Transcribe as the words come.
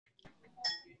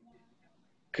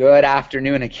Good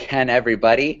afternoon again,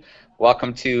 everybody.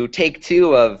 Welcome to take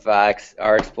two of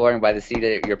our Exploring by the Seat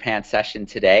of Your Pants session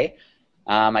today.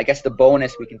 I guess the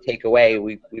bonus we can take away,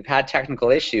 we've had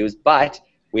technical issues, but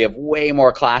we have way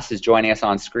more classes joining us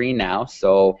on screen now,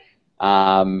 so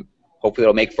hopefully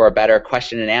it'll make for a better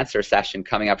question and answer session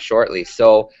coming up shortly.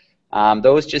 So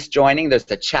those just joining, there's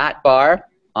the chat bar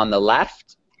on the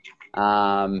left.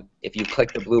 If you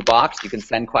click the blue box, you can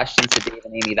send questions to Dave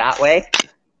and Amy that way.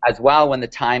 As well, when the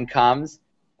time comes,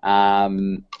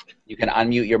 you can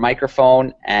unmute your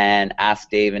microphone and ask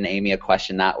Dave and Amy a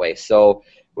question that way. So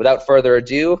without further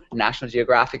ado, National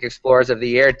Geographic Explorers of the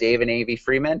Year, Dave and Amy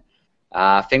Freeman.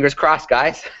 Fingers crossed,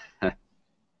 guys.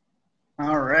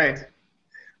 All right.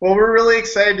 Well, we're really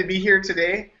excited to be here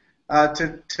today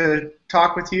to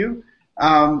talk with you.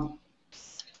 And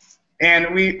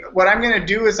what I'm going to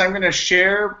do is I'm going to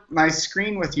share my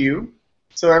screen with you,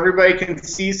 so everybody can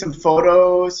see some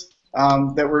photos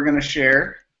that we're going to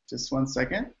share. Just one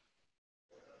second.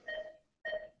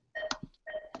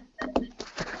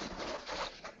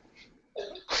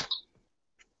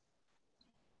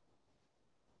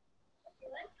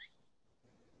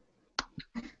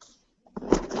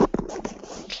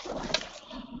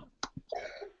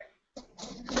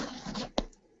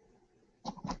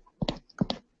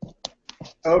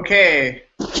 Okay.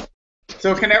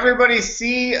 So can everybody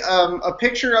see a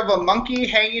picture of a monkey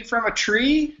hanging from a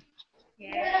tree?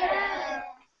 Yeah.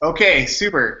 Okay,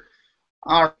 super.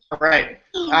 All right.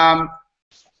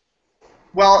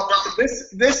 Well,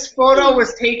 this photo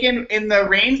was taken in the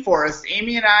rainforest.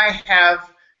 Amy and I have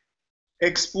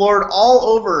explored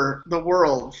all over the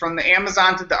world, from the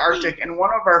Amazon to the Arctic, and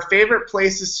one of our favorite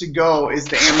places to go is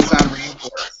the Amazon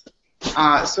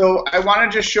rainforest. So I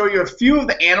want to just show you a few of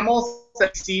the animals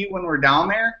that you see when we're down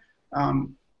there.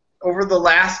 Over the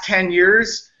last 10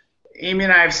 years, Amy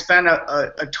and I have spent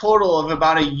a total of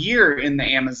about a year in the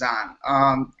Amazon,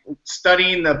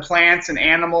 studying the plants and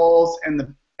animals and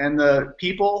the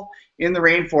people in the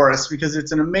rainforest, because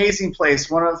it's an amazing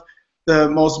place, one of the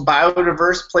most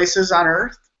biodiverse places on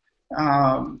Earth,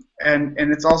 and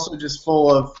it's also just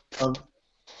full of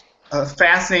a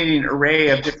fascinating array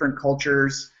of different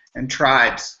cultures and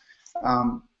tribes.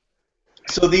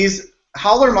 So these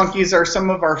howler monkeys are some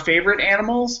of our favorite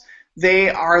animals. They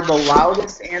are the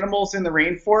loudest animals in the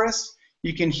rainforest.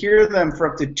 You can hear them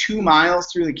for up to 2 miles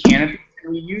through the canopy,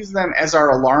 and we use them as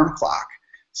our alarm clock.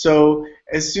 So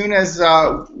as soon as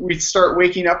we start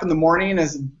waking up in the morning,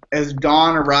 as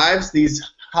dawn arrives, these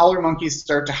howler monkeys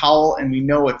start to howl, and we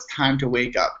know it's time to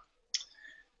wake up.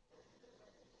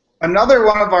 Another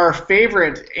one of our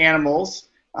favorite animals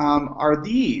are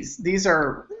these. These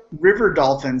are river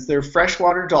dolphins. They're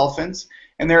freshwater dolphins,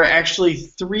 and there are actually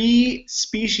 3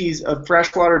 species of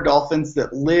freshwater dolphins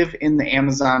that live in the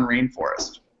Amazon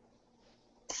rainforest.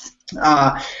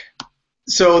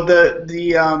 So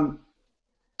the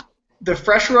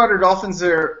freshwater dolphins,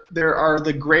 there are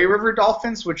the gray river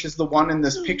dolphins, which is the one in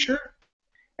this picture,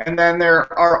 and then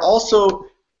there are also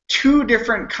 2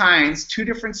 different kinds, 2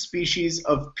 different species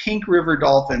of pink river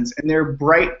dolphins, and they're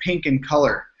bright pink in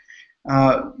color.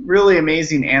 Really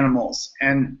amazing animals.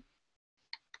 And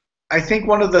I think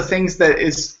one of the things that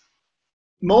is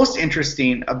most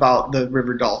interesting about the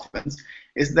river dolphins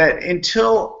is that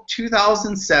until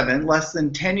 2007, less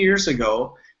than 10 years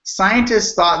ago,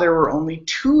 scientists thought there were only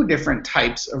 2 different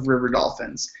types of river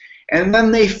dolphins. And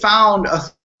then they found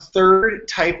a 3rd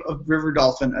type of river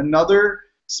dolphin, another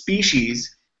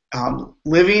species,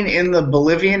 living in the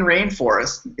Bolivian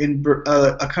rainforest, in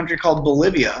a country called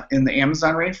Bolivia, in the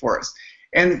Amazon rainforest.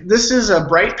 And this is a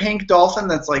bright pink dolphin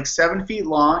that's like 7 feet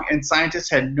long, and scientists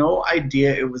had no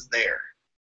idea it was there.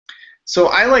 So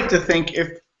I like to think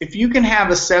if you can have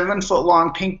a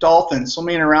 7-foot-long pink dolphin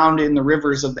swimming around in the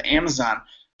rivers of the Amazon,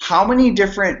 how many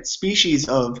different species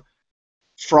of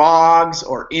frogs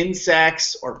or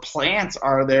insects or plants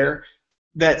are there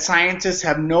that scientists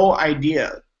have no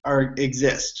idea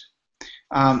exist?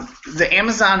 The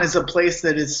Amazon is a place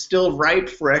that is still ripe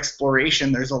for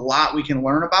exploration. There's a lot we can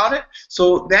learn about it.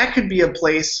 So that could be a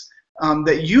place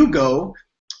that you go.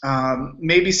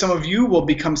 Maybe some of you will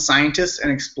become scientists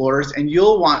and explorers, and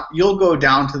you'll go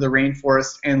down to the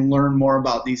rainforest and learn more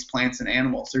about these plants and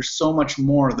animals. There's so much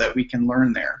more that we can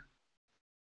learn there.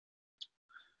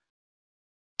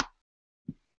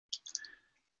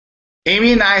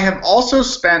 Amy and I have also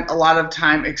spent a lot of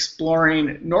time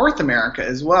exploring North America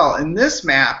as well, and this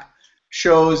map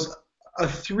shows a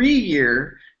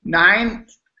 3-year,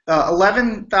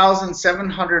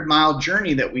 11,700 mile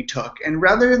journey that we took. And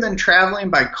rather than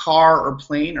traveling by car or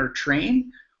plane or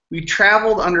train, we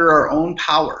traveled under our own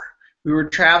power. We were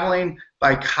traveling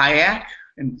by kayak,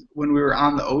 and when we were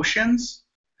on the oceans,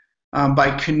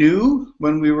 by canoe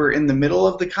when we were in the middle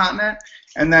of the continent,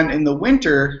 and then in the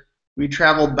winter we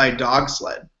traveled by dog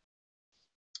sled.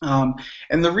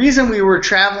 And the reason we were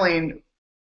traveling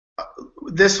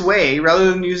this way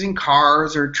rather than using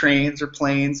cars or trains or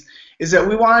planes is that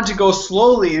we wanted to go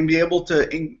slowly and be able to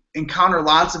encounter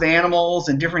lots of animals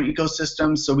and different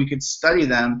ecosystems so we could study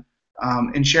them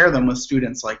and share them with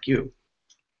students like you.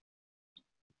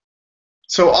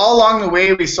 So all along the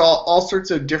way we saw all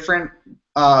sorts of different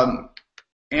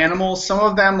animals. Some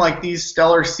of them, like these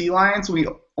stellar sea lions, we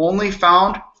only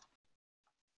found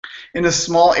in a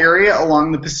small area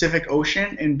along the Pacific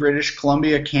Ocean in British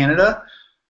Columbia, Canada,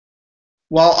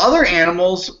 while other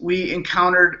animals we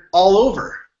encountered all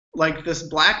over, like this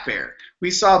black bear.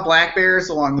 We saw black bears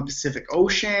along the Pacific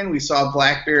Ocean. We saw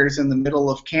black bears in the middle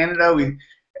of Canada.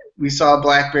 We saw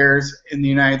black bears in the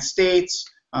United States.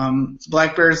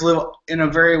 Black bears live in a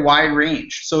very wide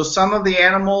range. So some of the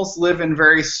animals live in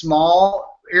very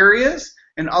small areas,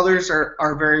 and others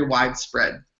are very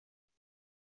widespread.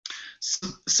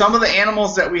 Some of the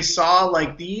animals that we saw,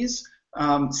 like these,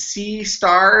 sea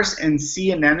stars and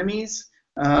sea anemones,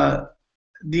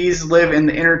 these live in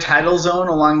the intertidal zone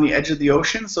along the edge of the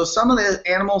ocean. So some of the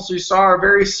animals we saw are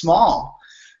very small,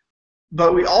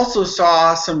 but we also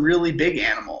saw some really big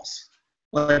animals,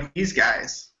 like these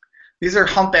guys. These are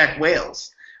humpback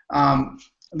whales.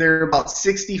 They're about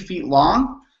 60 feet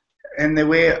long, and they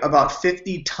weigh about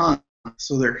 50 tons,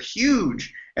 so they're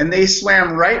huge. And they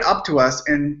swam right up to us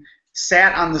and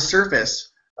sat on the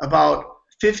surface about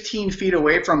 15 feet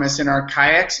away from us in our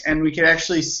kayaks, and we could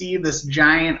actually see this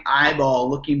giant eyeball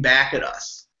looking back at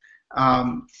us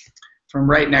from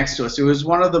right next to us. It was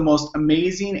one of the most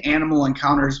amazing animal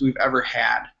encounters we've ever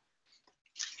had.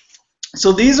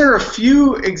 So these are a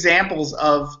few examples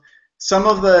of some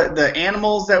of the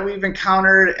animals that we've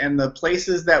encountered and the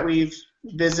places that we've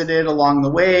visited along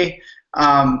the way.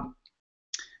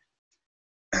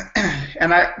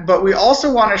 But we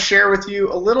also want to share with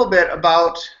you a little bit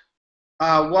about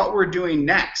what we're doing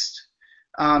next.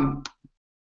 A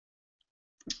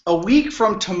week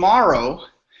from tomorrow,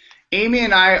 Amy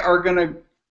and I are going to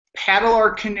paddle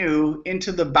our canoe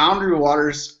into the Boundary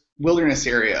Waters wilderness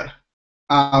area.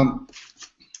 Oh,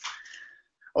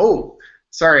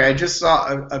 sorry, I just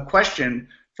saw a question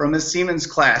from Ms. Seaman's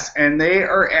class, and they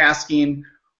are asking,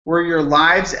 were your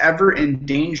lives ever in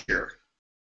danger?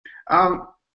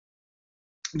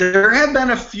 There have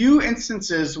been a few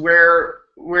instances where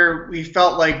we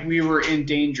felt like we were in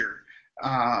danger.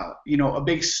 You know, a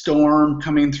big storm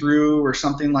coming through or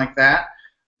something like that.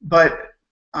 But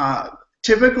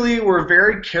typically we're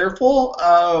very careful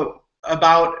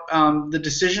about the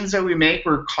decisions that we make.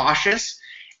 We're cautious.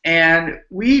 And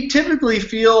we typically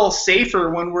feel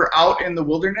safer when we're out in the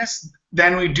wilderness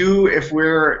than we do if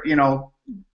we're, you know,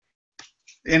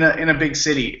 in a big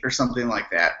city or something like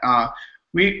that.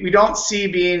 We don't see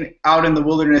being out in the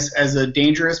wilderness as a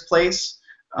dangerous place.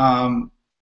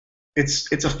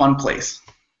 It's a fun place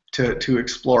to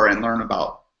explore and learn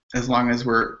about, as long as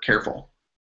we're careful.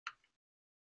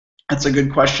 That's a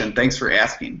good question. Thanks for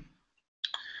asking.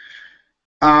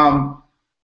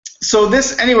 So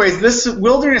this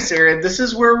wilderness area, this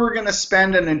is where we're going to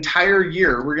spend an entire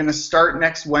year. We're going to start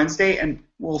next Wednesday, and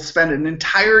we'll spend an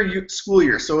entire school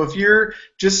year. So if you're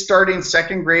just starting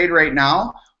second grade right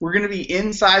now, we're going to be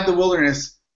inside the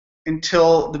wilderness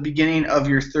until the beginning of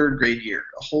your third grade year,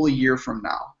 a whole year from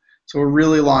now. So a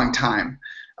really long time.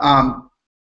 And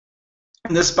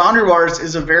this Boundary Waters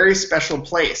is a very special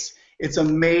place. It's a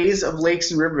maze of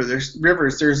lakes and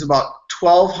rivers. There's about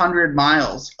 1,200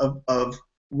 miles of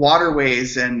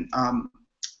waterways and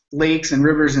lakes and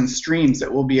rivers and streams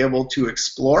that we'll be able to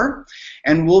explore.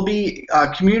 And we'll be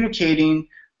communicating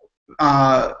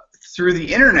through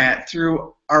the internet,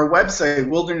 through our website,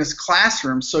 Wilderness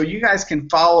Classroom, so you guys can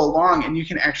follow along and you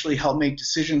can actually help make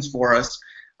decisions for us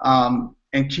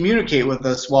and communicate with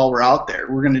us while we're out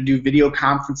there. We're going to do video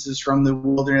conferences from the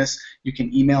wilderness. You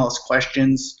can email us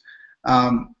questions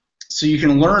so you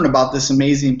can learn about this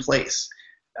amazing place.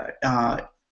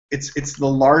 It's the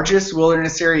largest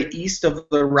wilderness area east of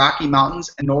the Rocky Mountains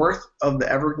and north of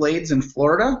the Everglades in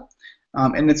Florida.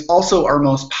 And it's also our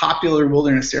most popular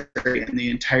wilderness area in the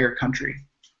entire country.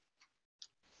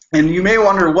 And you may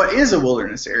wonder, what is a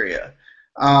wilderness area?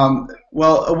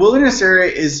 Well, a wilderness area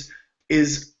is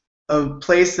a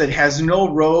place that has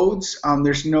no roads.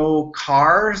 There's no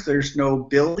cars. There's no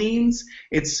buildings.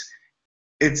 They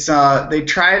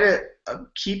try to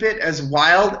keep it as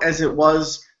wild as it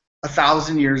was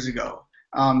 1,000 years ago.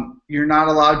 You're not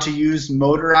allowed to use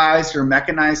motorized or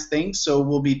mechanized things, so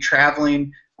we'll be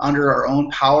traveling under our own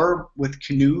power with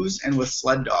canoes and with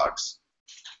sled dogs.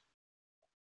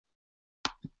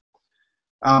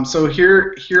 So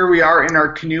here we are in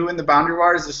our canoe in the Boundary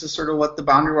Waters. This is sort of what the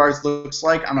Boundary Waters looks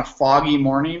like on a foggy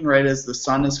morning, right as the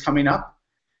sun is coming up.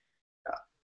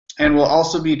 And we'll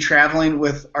also be traveling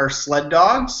with our sled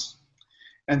dogs.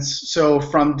 And so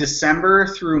from December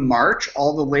through March,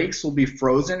 all the lakes will be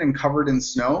frozen and covered in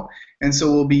snow. And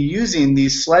so we'll be using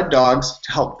these sled dogs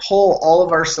to help pull all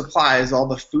of our supplies, all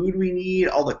the food we need,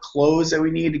 all the clothes that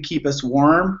we need to keep us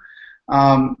warm.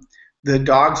 The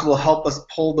dogs will help us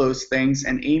pull those things,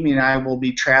 and Amy and I will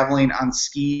be traveling on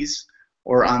skis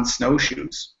or on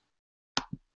snowshoes.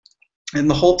 And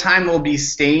the whole time we'll be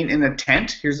staying in a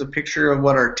tent. Here's a picture of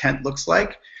what our tent looks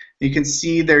like. You can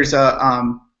see there's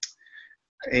a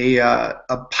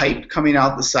pipe coming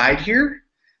out the side here,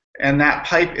 and that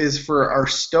pipe is for our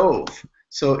stove.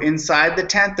 So inside the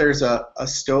tent there's a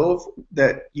stove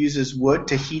that uses wood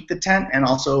to heat the tent, and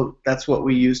also that's what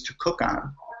we use to cook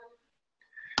on.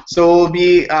 So we'll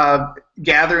be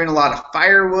gathering a lot of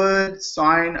firewood,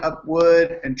 sawing up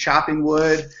wood, and chopping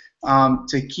wood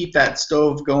to keep that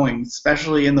stove going,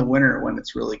 especially in the winter when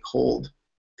it's really cold.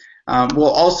 We'll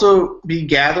also be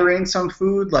gathering some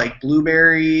food like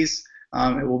blueberries.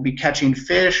 We'll be catching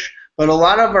fish, but a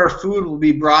lot of our food will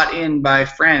be brought in by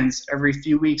friends. Every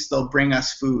few weeks they'll bring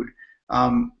us food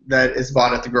that is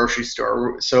bought at the grocery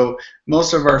store. So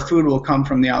most of our food will come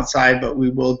from the outside, but we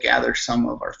will gather some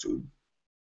of our food.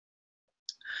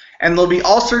 And there'll be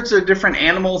all sorts of different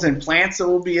animals and plants that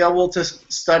we'll be able to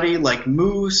study, like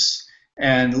moose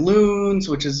and loons,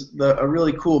 which is a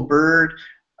really cool bird.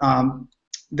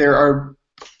 There are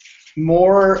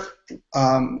more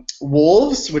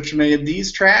wolves, which made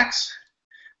these tracks,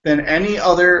 than any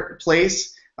other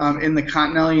place in the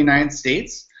continental United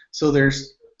States. So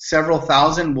there's several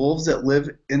thousand wolves that live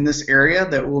in this area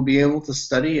that we'll be able to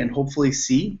study and hopefully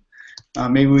see.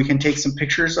 Maybe we can take some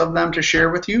pictures of them to share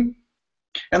with you.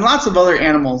 And lots of other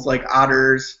animals like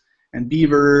otters and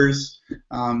beavers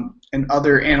and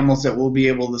other animals that we'll be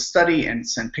able to study and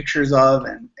send pictures of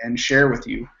and share with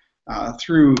you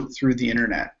through the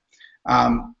internet.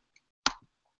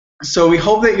 So we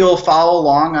hope that you'll follow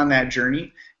along on that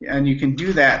journey, and you can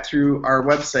do that through our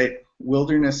website,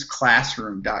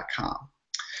 wildernessclassroom.com.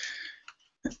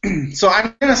 So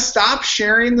I'm going to stop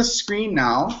sharing the screen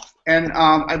now, and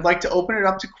I'd like to open it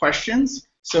up to questions.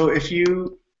 So if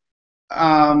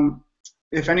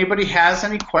anybody has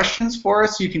any questions for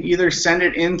us, you can either send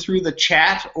it in through the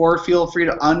chat or feel free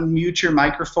to unmute your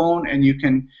microphone and you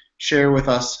can share with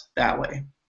us that way.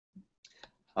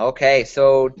 Okay,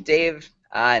 so Dave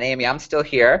and Amy, I'm still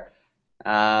here.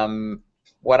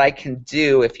 What I can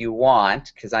do if you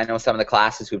want, because I know some of the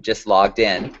classes who've just logged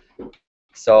in,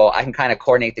 so I can kind of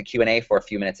coordinate the Q&A for a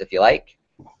few minutes if you like.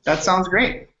 That sounds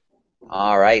great.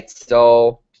 All right,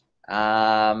 so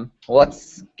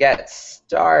let's get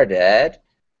started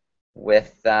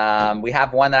with, we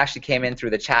have one that actually came in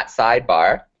through the chat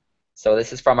sidebar. So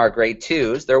this is from our grade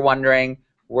 2s. They're wondering,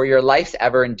 were your lives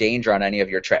ever in danger on any of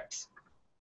your trips?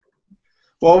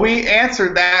 Well, we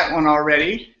answered that one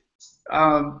already.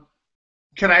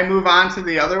 Can I move on to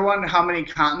the other one? How many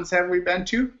continents have we been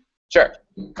to? Sure.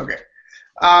 Okay.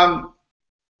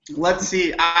 Let's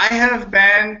see. I have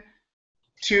been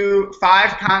to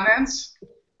 5 continents.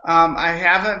 I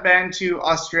haven't been to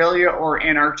Australia or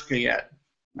Antarctica yet.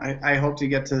 I hope to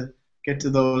get to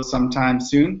those sometime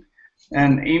soon.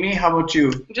 And Amy, how about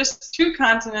you? Just 2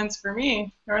 continents for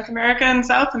me, North America and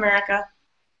South America.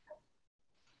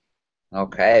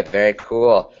 Okay, very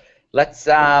cool. Let's,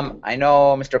 I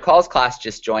know Mr. Call's class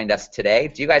just joined us today.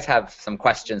 Do you guys have some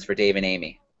questions for Dave and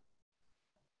Amy?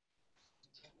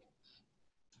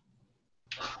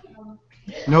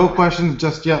 No questions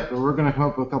just yet, but we're going to come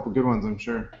up with a couple good ones, I'm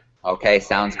sure. Okay,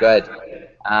 sounds good.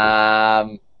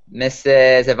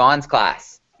 Mrs. Yvonne's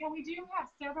class. Yeah, we do have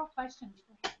several questions.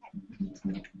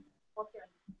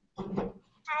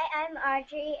 Hi, I'm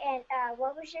Audrey, and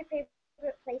what was your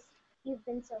favorite place you've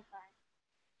been so far?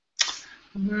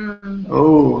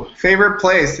 Oh, favorite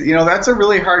place. You know, that's a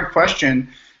really hard question.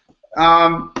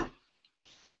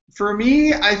 For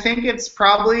me, I think it's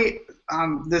probably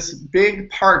this big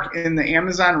park in the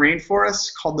Amazon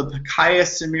rainforest called the Pacaya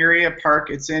Samiria Park.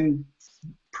 It's in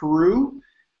Peru.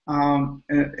 And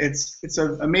it's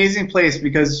an amazing place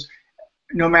because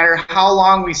no matter how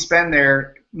long we spend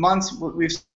there,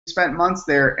 we've spent months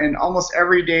there, and almost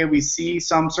every day we see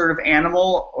some sort of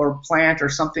animal or plant or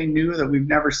something new that we've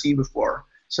never seen before.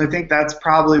 So I think that's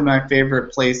probably my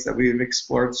favorite place that we've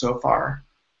explored so far.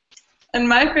 And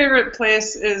my favorite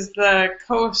place is the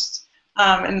coast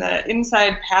in the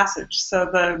Inside Passage, so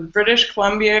the British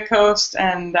Columbia coast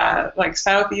and like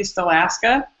southeast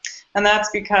Alaska. And that's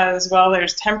because, well,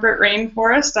 there's temperate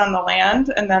rainforest on the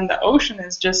land, and then the ocean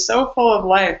is just so full of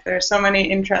life. There's so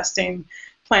many interesting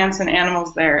plants and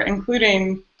animals there,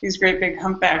 including these great big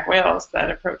humpback whales that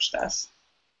approached us.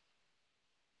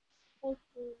 Thank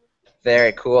you.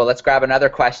 Very cool. Let's grab another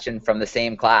question from the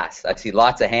same class. I see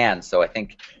lots of hands, so I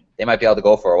think they might be able to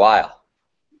go for a while.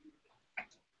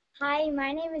 Hi,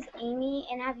 my name is Amy,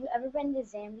 and have you ever been to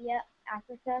Zambia,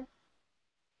 Africa?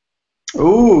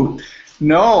 Ooh,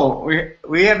 no,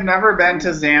 we have never been to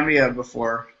Zambia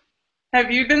before.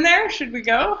 Have you been there? Should we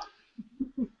go?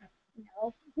 No.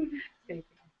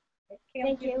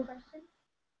 Thank you.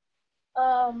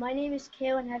 My name is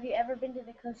Kale, and have you ever been to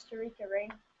the Costa Rican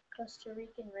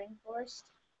rainforest?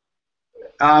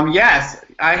 Yes,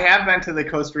 I have been to the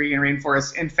Costa Rican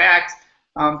rainforest. In fact,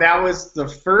 that was the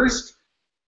first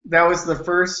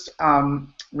rainforest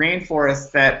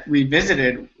that we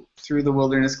visited through the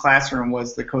wilderness classroom,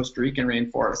 was the Costa Rican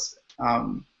rainforest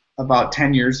about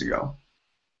 10 years ago.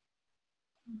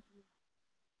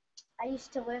 I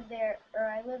used to live there, or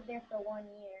I lived there for 1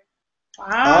 year.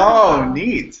 Wow. Oh,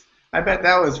 neat. I bet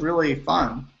that was really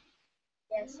fun.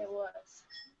 Yes, it was.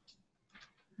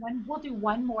 We'll do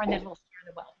one more and then we'll share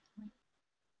the wealth.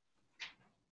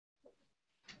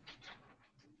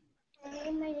 Hi,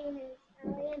 my name is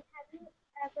Ellie, and have you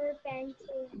ever been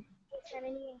to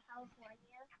Yosemite in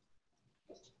California?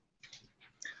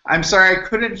 I'm sorry, I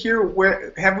couldn't hear.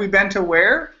 Where have we been to?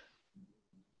 Where?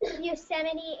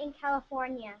 Yosemite in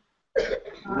California.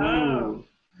 Oh.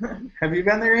 Have you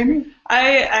been there, Amy?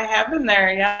 I have been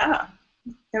there, yeah.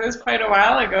 It was quite a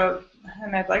while ago,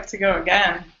 and I'd like to go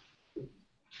again.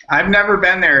 I've never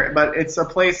been there, but it's a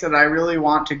place that I really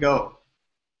want to go.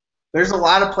 There's a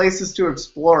lot of places to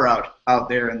explore out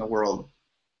there in the world.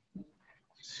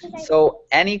 So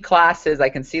any classes, I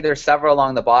can see there's several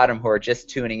along the bottom who are just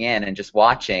tuning in and just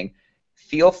watching.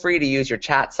 Feel free to use your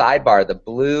chat sidebar, the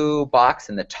blue box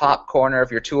in the top corner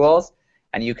of your tools,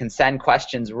 and you can send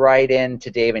questions right in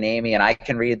to Dave and Amy, and I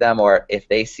can read them, or if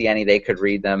they see any, they could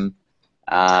read them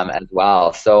as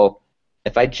well. So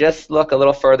if I just look a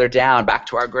little further down, back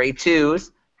to our grade 2s,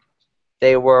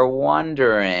 they were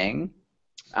wondering,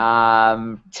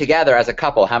 together as a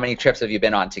couple, how many trips have you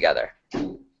been on together?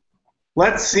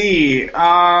 Let's see.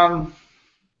 Well,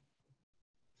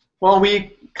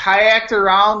 we kayaked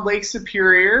around Lake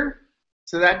Superior,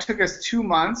 so that took us 2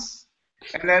 months.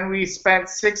 And then we spent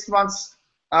 6 months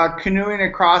canoeing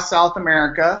across South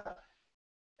America.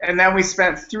 And then we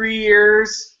spent 3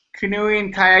 years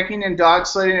canoeing, kayaking, and dog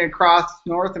sledding across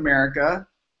North America.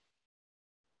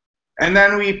 And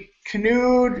then we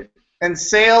canoed and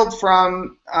sailed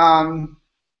from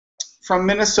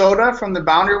Minnesota, from the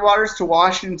Boundary Waters to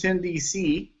Washington,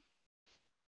 D.C.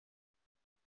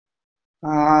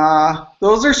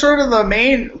 Those are sort of the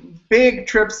main big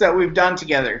trips that we've done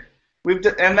together.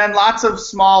 And then lots of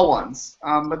small ones,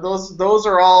 but those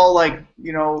are all like,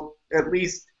 you know, at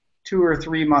least 2 or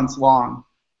 3 months long.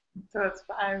 So that's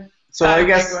 5. So I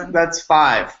guess that's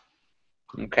 5.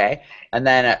 Okay. And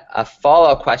then a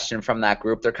follow-up question from that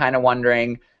group. They're kind of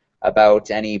wondering about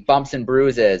any bumps and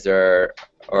bruises or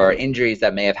injuries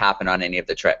that may have happened on any of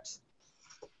the trips.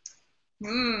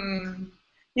 You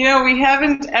know, we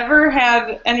haven't ever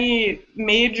had any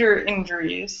major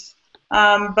injuries,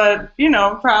 but, you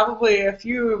know, probably a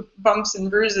few bumps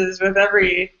and bruises with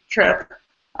every trip.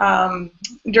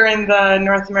 During the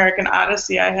North American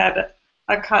Odyssey, I had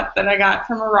a cut that I got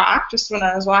from a rock just when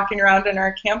I was walking around in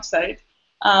our campsite,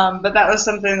 but that was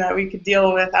something that we could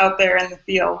deal with out there in the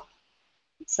field.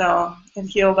 So it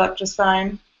healed up just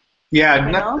fine.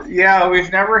 Yeah, yeah,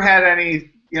 we've never had any,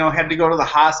 you know, had to go to the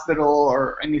hospital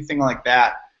or anything like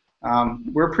that.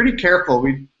 We're pretty careful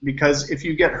because if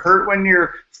you get hurt when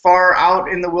you're far out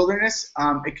in the wilderness,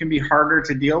 it can be harder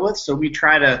to deal with, so we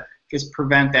try to just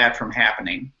prevent that from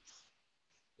happening.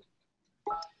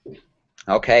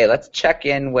 Okay, let's check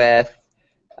in with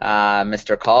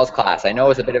Mr. Call's class. I know it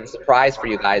was a bit of a surprise for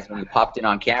you guys when you popped in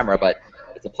on camera, but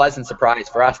it's a pleasant surprise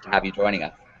for us to have you joining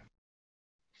us.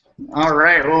 All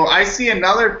right. Well, I see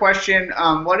another question.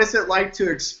 What is it like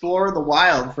to explore the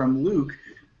wild, from Luke?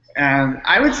 And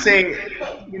I would say,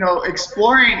 you know,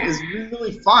 exploring is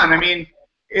really fun. I mean,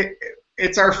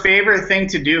 it's our favorite thing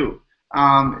to do.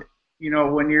 You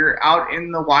know, when you're out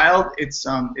in the wild, it's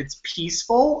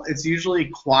peaceful. It's usually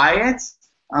quiet.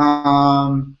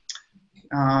 And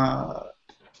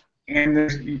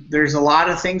there's a lot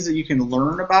of things that you can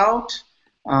learn about.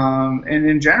 And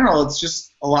in general, it's just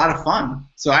a lot of fun.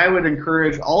 So I would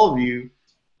encourage all of you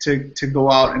to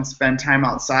go out and spend time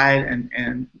outside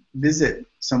and visit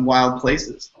some wild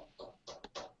places.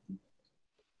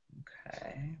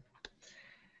 Okay.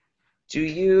 Do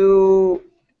you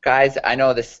guys, I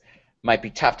know this might be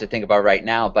tough to think about right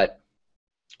now, but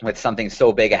with something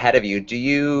so big ahead of you, do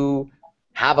you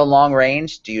have a long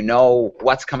range? Do you know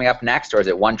what's coming up next, or is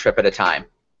it one trip at a time?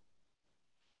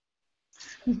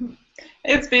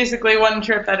 It's basically one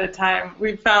trip at a time.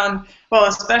 We've found, well,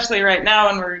 especially right now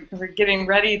when we're getting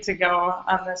ready to go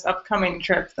on this upcoming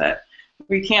trip, that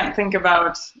we can't think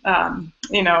about,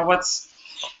 you know, what's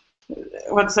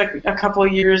a couple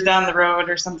years down the road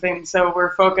or something. So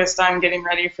we're focused on getting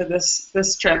ready for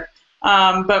this trip.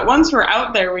 But once we're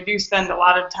out there, we do spend a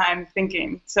lot of time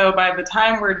thinking. So by the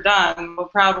time we're done, we'll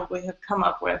probably have come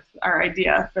up with our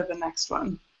idea for the next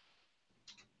one.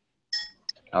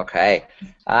 Okay.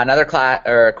 Another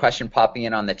question popping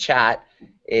in on the chat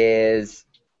is,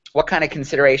 what kind of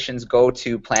considerations go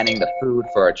to planning the food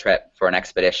for a trip, for an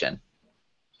expedition?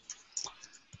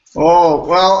 Oh,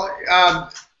 well,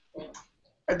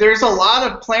 there's a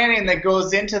lot of planning that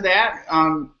goes into that.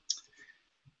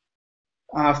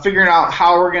 Figuring out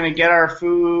how we're going to get our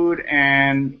food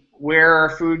and where our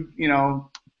food, you know,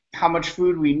 how much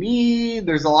food we need.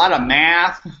 There's a lot of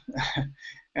math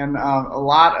and a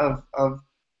lot of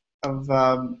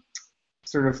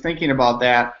sort of thinking about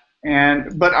that.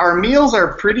 But our meals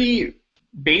are pretty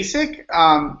basic.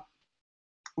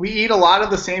 We eat a lot of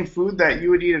the same food that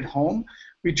you would eat at home.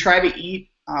 We try to eat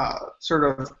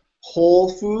sort of whole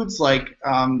foods, like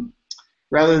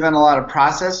rather than a lot of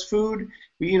processed food.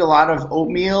 We eat a lot of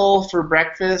oatmeal for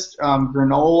breakfast,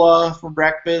 granola for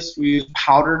breakfast. We use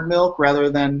powdered milk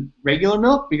rather than regular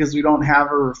milk because we don't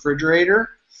have a refrigerator.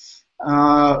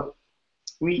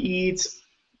 We eat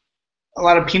a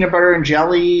lot of peanut butter and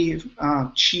jelly,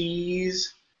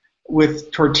 cheese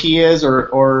with tortillas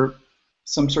or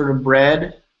some sort of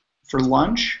bread for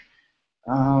lunch.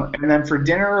 And then for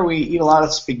dinner, we eat a lot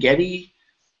of spaghetti,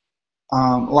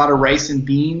 a lot of rice and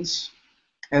beans.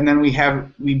 And then we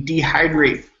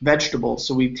dehydrate vegetables.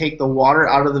 So we take the water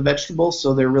out of the vegetables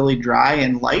so they're really dry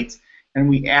and light, and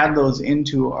we add those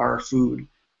into our food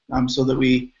so that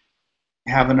we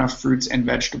have enough fruits and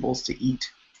vegetables to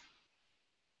eat.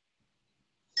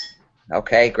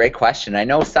 Okay, great question. I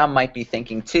know some might be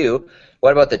thinking too,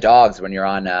 what about the dogs when you're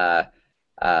on a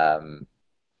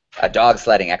dog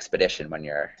sledding expedition, when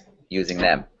you're using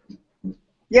them?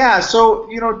 Yeah, so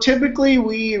you know, typically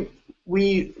we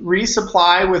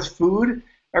resupply with food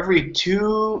every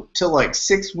 2 to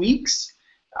 6 weeks,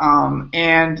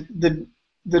 and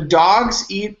the dogs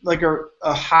eat like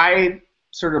a high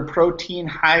sort of protein,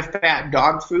 high fat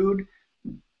dog food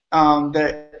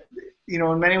that, you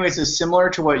know, in many ways is similar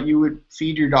to what you would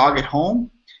feed your dog at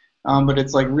home, but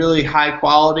it's like really high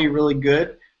quality, really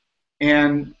good,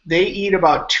 and they eat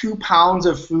about 2 pounds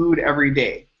of food every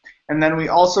day. And then we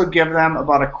also give them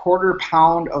about 1/4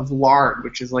 pound of lard,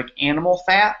 which is like animal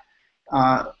fat,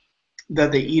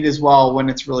 that they eat as well when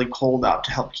it's really cold out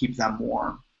to help keep them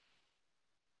warm.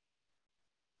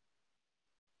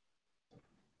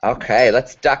 Okay,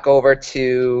 let's duck over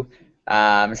to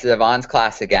Mrs. Yvonne's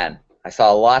class again. I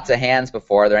saw lots of hands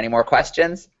before. Are there any more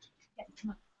questions?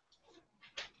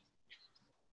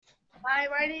 Hi,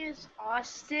 my name is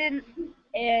Austin,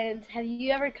 and have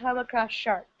you ever come across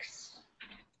sharks?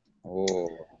 Oh.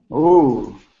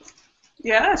 Ooh.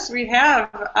 Yes, we have.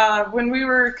 When we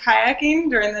were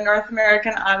kayaking during the North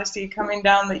American Odyssey, coming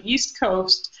down the East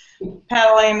Coast,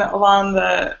 paddling along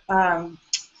the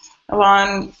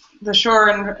shore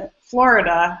in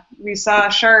Florida, we saw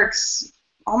sharks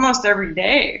almost every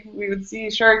day. We would see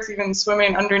sharks even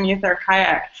swimming underneath our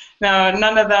kayak. Now,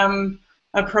 none of them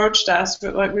approached us,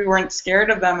 but like, we weren't scared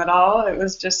of them at all. It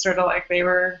was just sort of like they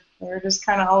were just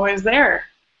kind of always there.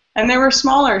 And they were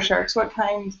smaller sharks. What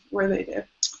kind were they, Dave?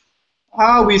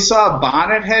 We saw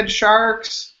bonnethead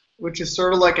sharks, which is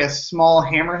sort of like a small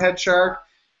hammerhead shark.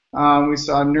 We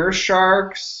saw nurse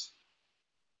sharks.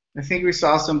 I think we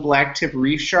saw some black-tip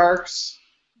reef sharks.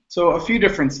 So a few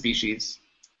different species.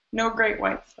 No great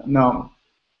whites, though.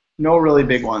 No really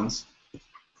big ones.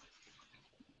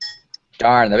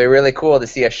 Darn, that'd be really cool to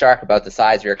see a shark about the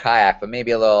size of your kayak, but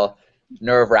maybe a little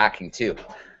nerve-wracking too.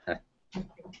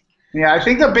 Yeah, I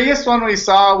think the biggest one we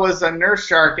saw was a nurse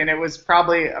shark, and it was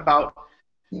probably about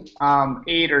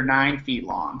 8 or 9 feet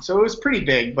long. So it was pretty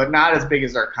big, but not as big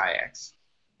as our kayaks.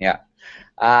 Yeah.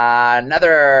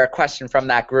 Another question from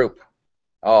that group.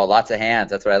 Oh, lots of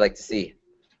hands. That's what I like to see.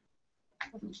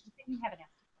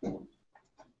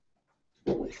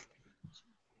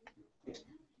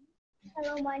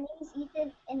 Hello, my name is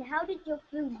Ethan, and how did your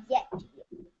food get to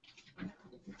you?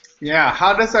 Yeah,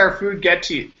 how does our food get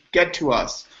to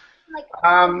us?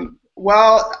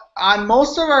 Well, on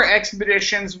most of our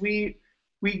expeditions, we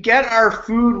get our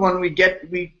food when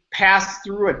we pass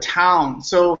through a town.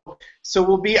 So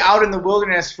we'll be out in the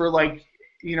wilderness for like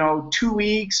 2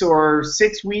 weeks or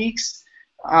 6 weeks,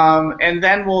 and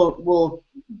then we'll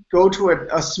go to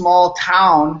a small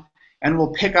town and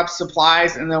we'll pick up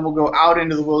supplies, and then we'll go out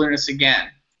into the wilderness again.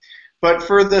 But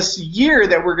for this year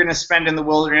that we're going to spend in the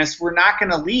wilderness, we're not going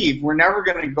to leave. We're never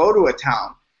going to go to a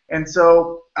town. And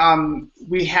so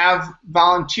we have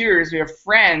volunteers, we have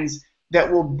friends that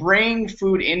will bring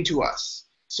food into us.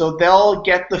 So they'll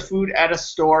get the food at a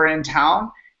store in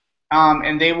town,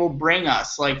 and they will bring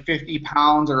us like 50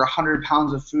 pounds or 100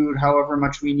 pounds of food, however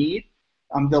much we need.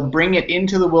 They'll bring it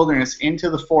into the wilderness, into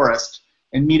the forest,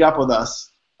 and meet up with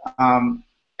us. And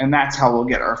that's how we'll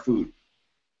get our food.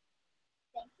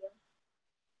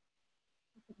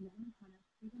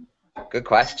 Good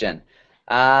question.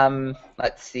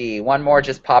 Let's see. One more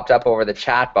just popped up over the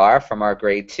chat bar from our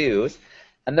grade 2s.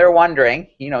 And they're wondering,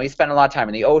 you spend a lot of time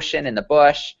in the ocean, in the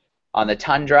bush, on the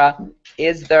tundra.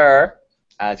 Is there,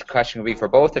 this question would be for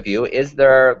both of you, is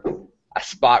there a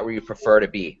spot where you prefer to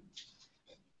be?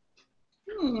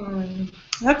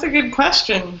 That's a good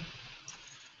question.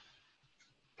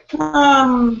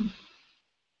 I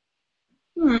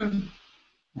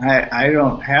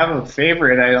don't have a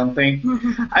favorite, I don't think.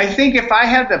 I think if I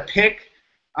had to pick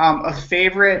a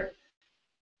favorite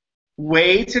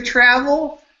way to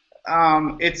travel,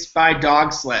 it's by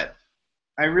dog sled.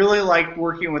 I really like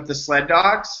working with the sled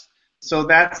dogs, so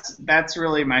that's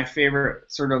really my favorite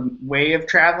sort of way of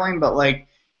traveling. But like,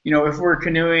 if we're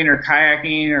canoeing or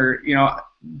kayaking or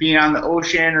being on the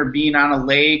ocean or being on a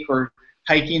lake or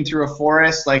hiking through a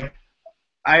forest, like,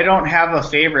 I don't have a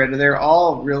favorite. They're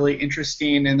all really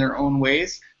interesting in their own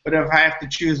ways. But if I have to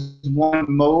choose one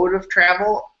mode of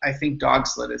travel, I think dog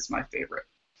sled is my favorite.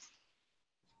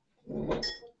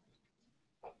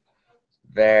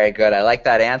 Very good. I like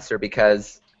that answer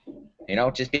because,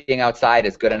 just being outside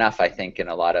is good enough, I think, in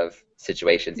a lot of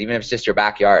situations, even if it's just your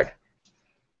backyard.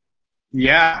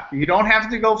 Yeah, you don't have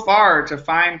to go far to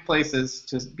find places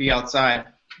to be outside,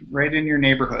 right in your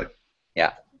neighborhood.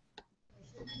 Yeah.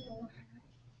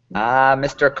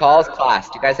 Mr. Call's class,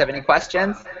 do you guys have any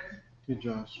questions? Good,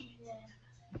 Josh.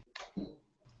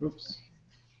 Oops.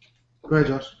 Go ahead,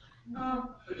 Josh. Have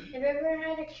you ever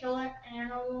had to kill an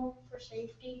animal for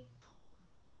safety?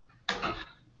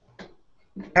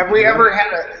 Have we ever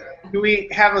do we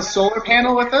have a solar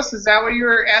panel with us? Is that what you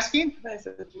were asking?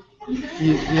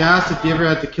 He asked if you ever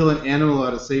had to kill an animal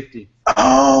out of safety.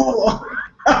 Oh,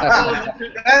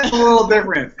 that's a little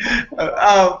different.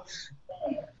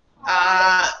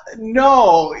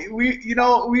 No,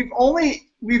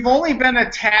 we've only been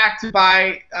attacked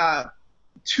by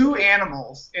 2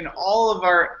 animals in all of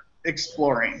our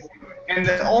exploring, and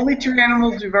the only 2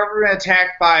 animals we've ever been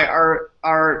attacked by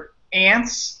are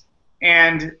ants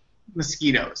and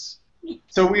mosquitoes.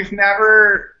 So we've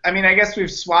never, I guess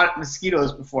we've swatted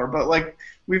mosquitoes before, but like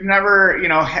we've never,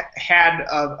 had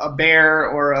a bear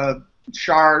or a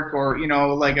shark or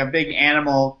like a big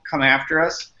animal come after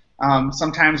us.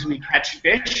 Sometimes we catch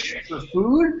fish for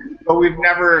food, but we've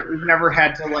never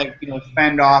had to like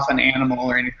fend off an animal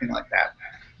or anything like that.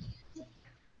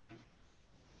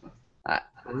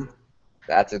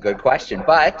 That's a good question.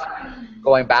 But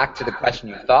going back to the question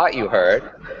you thought you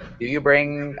heard, do you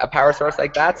bring a power source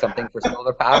like that, something for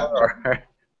solar power? Or?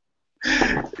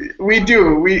 We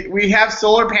do. We have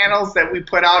solar panels that we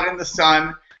put out in the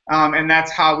sun, and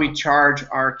that's how we charge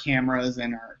our cameras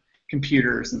and our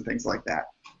computers and things like that.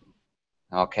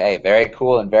 Okay, very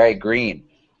cool and very green.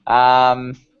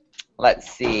 Let's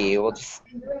see. We'll just,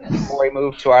 before we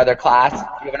move to our other class, do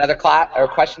you have another class or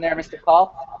question there, Mr.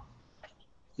 Call?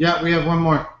 Yeah, we have one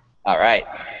more. All right.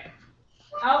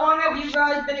 How long have you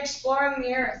guys been exploring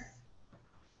the Earth?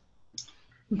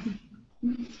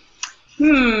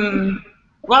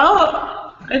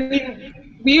 Well,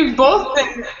 we've both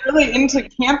been really into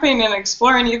camping and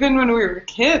exploring even when we were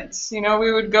kids.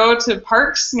 We would go to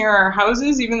parks near our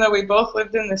houses, even though we both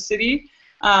lived in the city.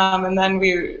 And then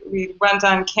we went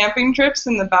on camping trips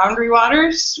in the Boundary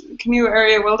Waters Canoe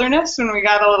Area Wilderness when we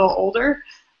got a little older.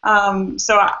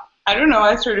 So I don't know,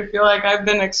 I sort of feel like I've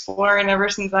been exploring ever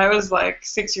since I was like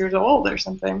 6 years old or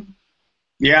something.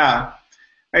 Yeah.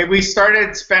 We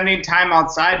started spending time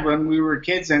outside when we were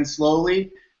kids, and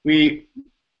slowly we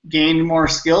gained more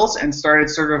skills and started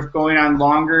sort of going on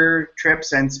longer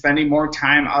trips and spending more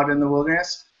time out in the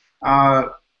wilderness. And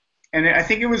I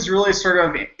think it was really sort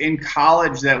of in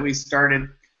college that we started.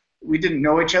 We didn't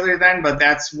know each other then, but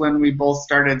that's when we both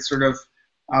started sort of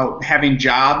having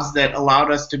jobs that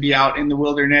allowed us to be out in the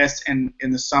wilderness and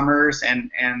in the summers,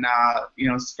 and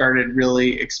started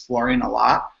really exploring a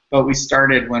lot. But we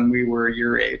started when we were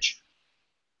your age.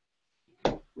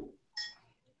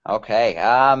 Okay.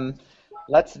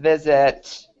 Let's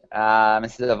visit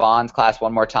Mrs. Yvonne's class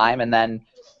one more time, and then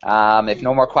if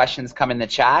no more questions come in the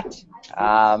chat,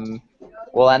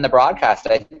 we'll end the broadcast.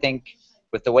 I think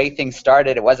with the way things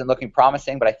started, it wasn't looking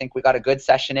promising, but I think we got a good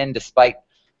session in despite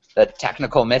the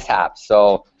technical mishaps.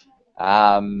 So,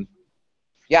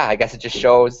 yeah, I guess it just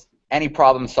shows any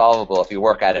problem solvable if you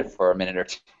work at it for a minute or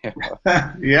two.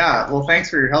 Yeah, well, thanks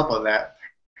for your help on that.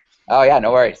 Oh, yeah,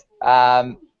 no worries.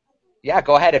 Yeah,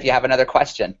 go ahead if you have another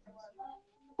question.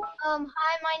 Hi,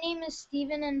 my name is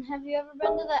Steven, and have you ever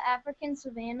been to the African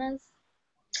savannas?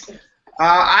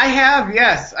 I have,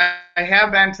 yes. I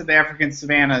have been to the African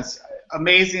savannas.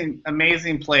 Amazing,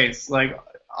 amazing place. Like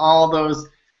all those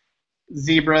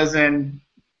zebras and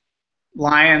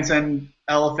lions and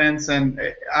elephants, and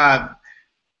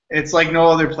it's like no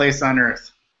other place on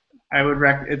earth. I would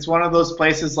it's one of those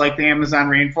places like the Amazon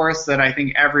rainforest that I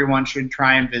think everyone should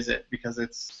try and visit because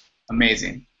it's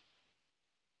amazing.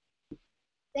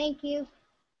 Thank you.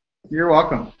 You're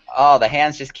welcome. Oh, the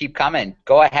hands just keep coming.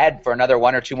 Go ahead for another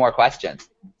one or two more questions.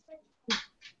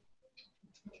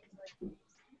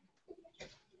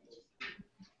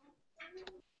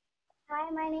 Hi,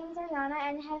 my name's Arnana,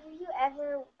 and have you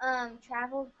ever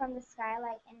traveled from the sky,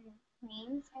 like in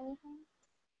planes or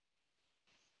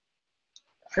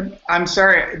anything? I'm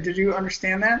sorry, did you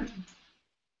understand that?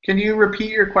 Can you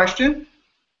repeat your question?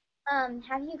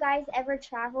 Have you guys ever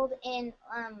traveled in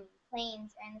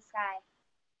planes or in the sky?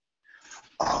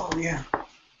 Oh, yeah.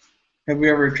 Have we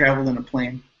ever traveled in a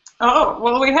plane? Oh,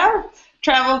 well, we have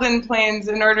traveled in planes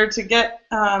in order to get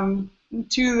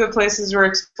to the places we're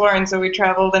exploring. So we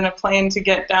traveled in a plane to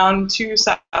get down to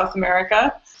South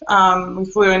America. We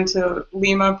flew into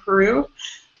Lima, Peru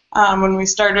when we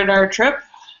started our trip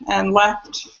and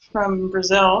left from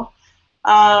Brazil.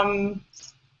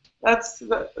 That's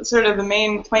sort of the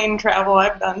main plane travel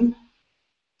I've done.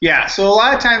 Yeah, so a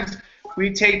lot of times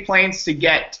we take planes to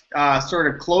get sort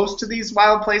of close to these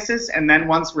wild places, and then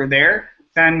once we're there,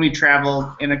 then we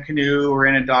travel in a canoe or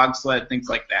in a dog sled, things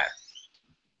like that.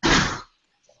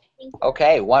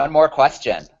 Okay, one more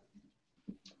question.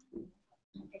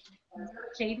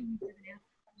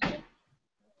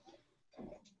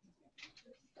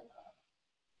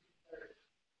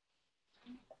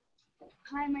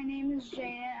 Hi, my name is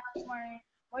Jada. I was wondering,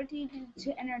 what do you do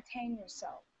to entertain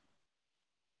yourself?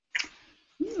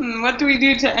 What do we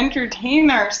do to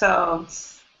entertain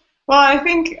ourselves? Well, I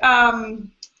think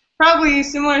probably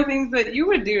similar things that you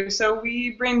would do. So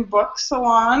we bring books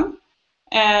along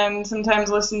and sometimes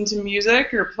listen to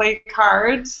music or play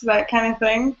cards, that kind of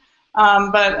thing.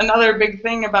 But another big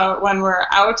thing about when we're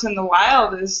out in the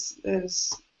wild is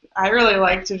I really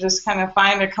like to just kind of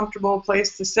find a comfortable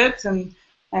place to sit and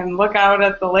look out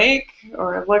at the lake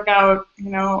or look out,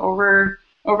 over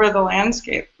the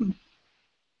landscape.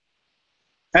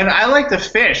 And I like to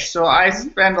fish, so I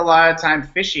spend a lot of time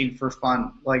fishing for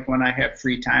fun, like when I have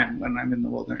free time when I'm in the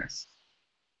wilderness.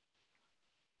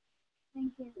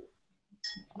 Thank you.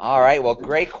 All right, well,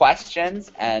 great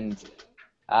questions. And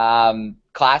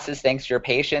classes, thanks for your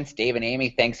patience. Dave and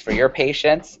Amy, thanks for your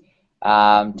patience.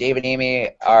 Dave and Amy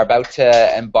are about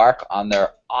to embark on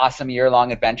their awesome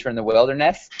year-long adventure in the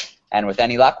wilderness. And with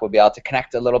any luck, we'll be able to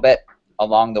connect a little bit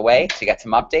along the way to get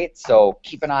some updates. So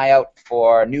keep an eye out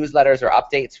for newsletters or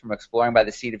updates from Exploring by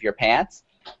the Seat of Your Pants.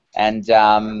 And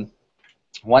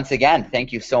once again,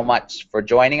 thank you so much for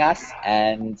joining us.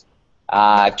 And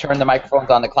I've turned the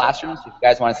microphones on the classrooms. If you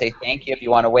guys want to say thank you, if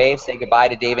you want to wave, say goodbye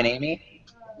to Dave and Amy.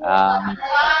 Bye.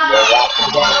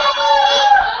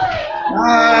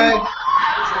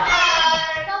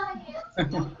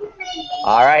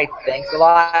 All right, thanks a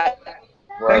lot.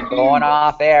 We're going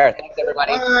off air. Thanks,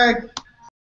 everybody. Bye.